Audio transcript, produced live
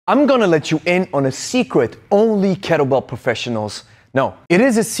I'm gonna let you in on a secret only kettlebell professionals know. It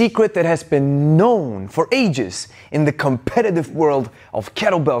is a secret that has been known for ages in the competitive world of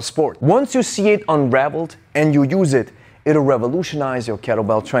kettlebell sport. Once you see it unraveled and you use it, it'll revolutionize your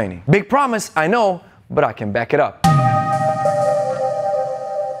kettlebell training. Big promise, I know, but I can back it up.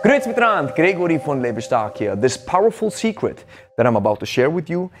 Grüezi miteinander, Gregory von Lebe here. This powerful secret that I'm about to share with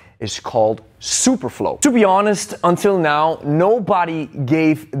you is called Superflow. To be honest, until now, nobody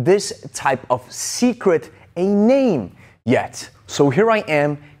gave this type of secret a name yet. So here I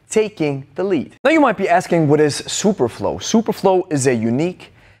am taking the lead. Now you might be asking, what is Superflow? Superflow is a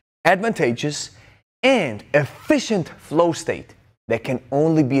unique, advantageous, and efficient flow state that can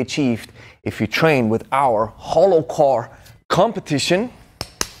only be achieved if you train with our hollow core competition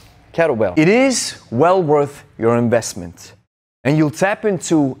kettlebell. It is well worth your investment, and you'll tap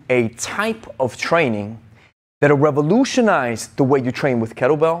into a type of training that'll revolutionize the way you train with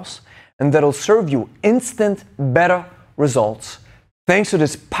kettlebells, and that'll serve you instant better results thanks to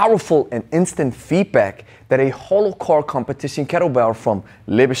this powerful and instant feedback that a hollow core competition kettlebell from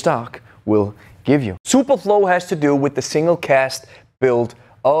Lebe will give you. Superflow has to do with the single cast build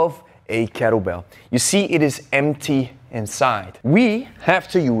of a kettlebell. You see, it is empty inside. We have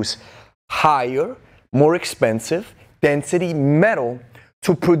to use higher, more expensive density metal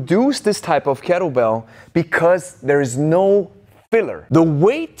to produce this type of kettlebell because there is no filler. The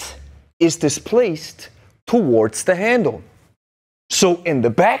weight is displaced towards the handle. So in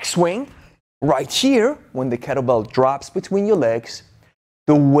the backswing, right here, when the kettlebell drops between your legs,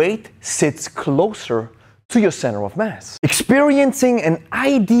 the weight sits closer to your center of mass. Experiencing an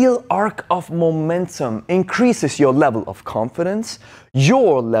ideal arc of momentum increases your level of confidence,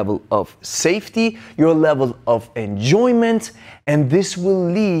 your level of safety, your level of enjoyment, and this will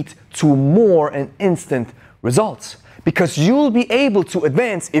lead to more and instant results because you'll be able to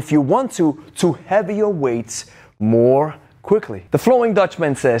advance, if you want to heavier weights more quickly. The Flowing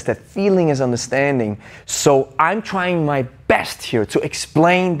Dutchman says that feeling is understanding, so I'm trying my best here to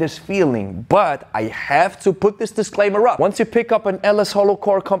explain this feeling, but I have to put this disclaimer up. Once you pick up an LS Hollow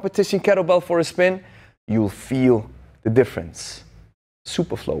Core competition kettlebell for a spin, you'll feel the difference.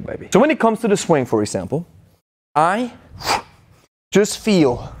 Superflow, baby. So when it comes to the swing, for example, I just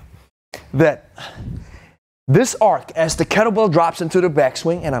feel that this arc, as the kettlebell drops into the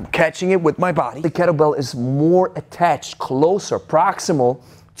backswing and I'm catching it with my body, the kettlebell is more attached, closer, proximal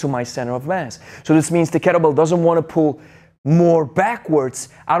to my center of mass. So this means the kettlebell doesn't want to pull more backwards.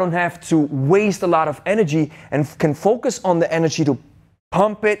 I don't have to waste a lot of energy and can focus on the energy to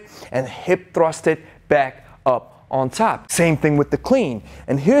pump it and hip thrust it back up on top. Same thing with the clean.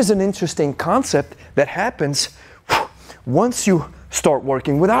 And here's an interesting concept that happens once you start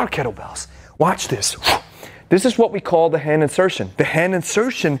working with our kettlebells. Watch this. This is what we call the hand insertion. The hand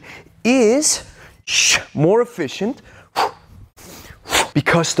insertion is more efficient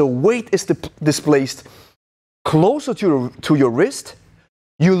because the weight is displaced closer to your wrist.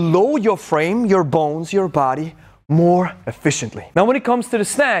 You load your frame, your bones, your body more efficiently. Now when it comes to the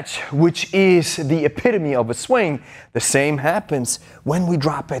snatch, which is the epitome of a swing, the same happens when we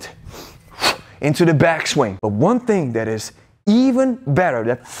drop it into the backswing. But one thing that is even better,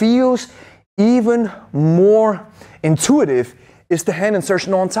 that feels even more intuitive, is the hand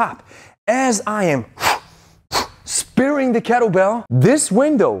insertion on top. As I am spearing the kettlebell, this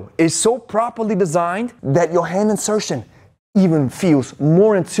window is so properly designed that your hand insertion even feels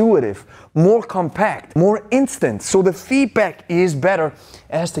more intuitive, more compact, more instant. So the feedback is better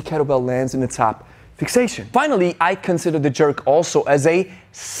as the kettlebell lands in the top fixation. Finally, I consider the jerk also as a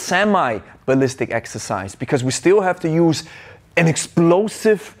semi-ballistic exercise because we still have to use an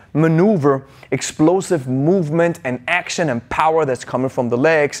explosive maneuver, explosive movement and action and power that's coming from the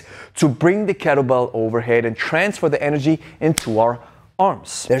legs to bring the kettlebell overhead and transfer the energy into our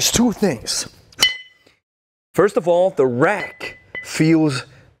arms. There's two things. First of all, the rack feels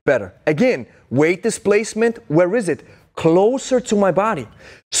better. Again, weight displacement, where is it? Closer to my body.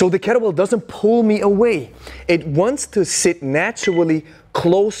 So the kettlebell doesn't pull me away. It wants to sit naturally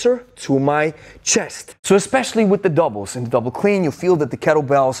closer to my chest. So especially with the doubles, in the double clean, you feel that the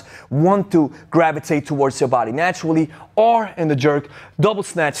kettlebells want to gravitate towards your body naturally, or in the jerk, double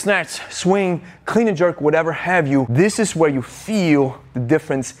snatch, snatch, swing, clean and jerk, whatever have you. This is where you feel the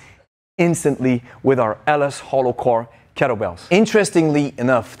difference instantly with our LS Hollow Core kettlebells. Interestingly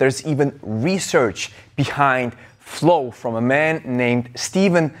enough, there's even research behind flow from a man named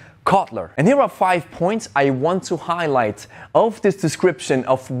Stephen Kotler. And here are 5 points I want to highlight of this description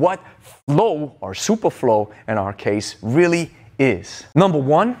of what flow, or superflow in our case, really is. Number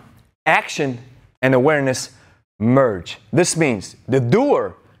 1, action and awareness merge. This means the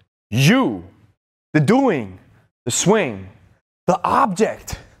doer You, the doing, the swing, the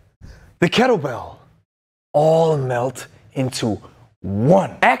object, the kettlebell, all melt into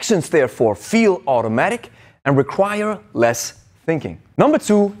one. Actions, therefore, feel automatic and require less thinking. Number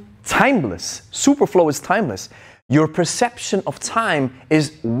 2, timeless. Superflow is timeless. Your perception of time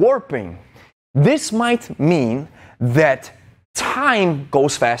is warping. This might mean that time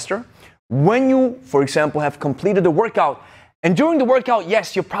goes faster when you, for example, have completed the workout. And during the workout,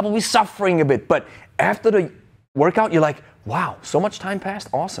 yes, you're probably suffering a bit, but after the workout, you're like, wow, so much time passed,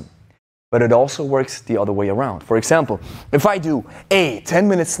 awesome. But it also works the other way around. For example, if I do a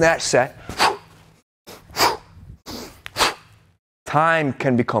 10-minute snatch set, time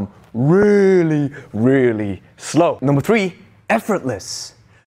can become really, really slow. Number 3, effortless.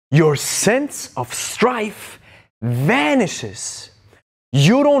 Your sense of strife vanishes.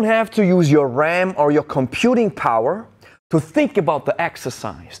 You don't have to use your RAM or your computing power to think about the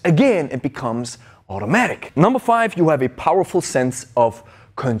exercise. Again, it becomes automatic. Number 5, you have a powerful sense of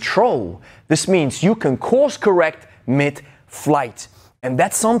control. This means you can course correct mid-flight. And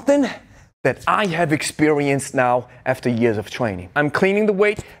that's something that I have experienced now after years of training. I'm cleaning the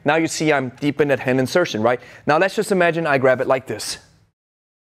weight. Now you see I'm deep in that hand insertion, right? Now let's just imagine I grab it like this.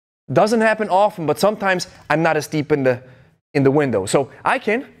 Doesn't happen often, but sometimes I'm not as deep in the window. So I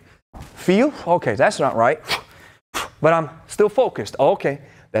can feel, okay, that's not right. But I'm still focused. Okay,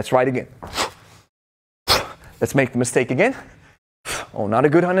 that's right again. Let's make the mistake again. Oh, not a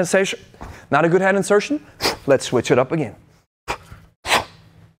good hand insertion. Not a good hand insertion. Let's switch it up again.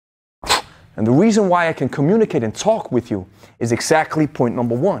 And the reason why I can communicate and talk with you is exactly point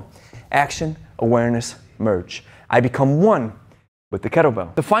number 1. Action, awareness, merge. I become one with the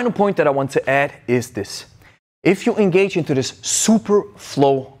kettlebell. The final point that I want to add is this. If you engage into this super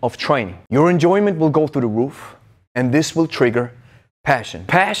flow of training, your enjoyment will go through the roof, and this will trigger passion.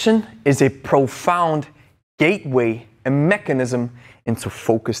 Passion is a profound gateway and mechanism into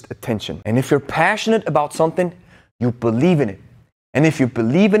focused attention. And if you're passionate about something, you believe in it. And if you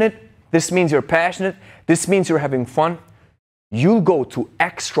believe in it, this means you're passionate, this means you're having fun. You'll go to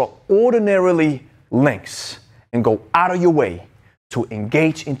extraordinarily lengths and go out of your way to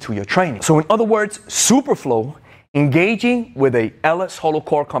engage into your training. So in other words, Superflow, engaging with a LS hollow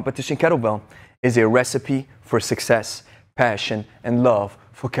core competition kettlebell, is a recipe for success, passion, and love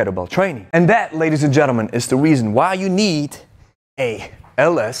for kettlebell training. And that, ladies and gentlemen, is the reason why you need a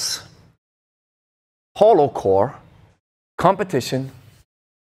LS hollow core competition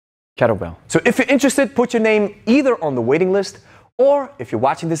kettlebell. So if you're interested, put your name either on the waiting list, or if you're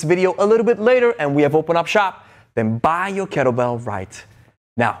watching this video a little bit later and we have opened up shop, then buy your kettlebell right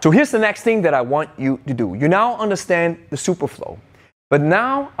now. So here's the next thing that I want you to do. You now understand the Superflow, but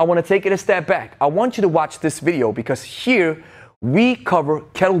now I want to take it a step back. I want you to watch this video because here we cover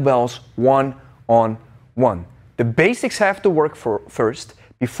kettlebells one-on-one. The basics have to work first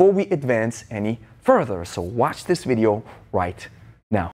before we advance any further. So watch this video right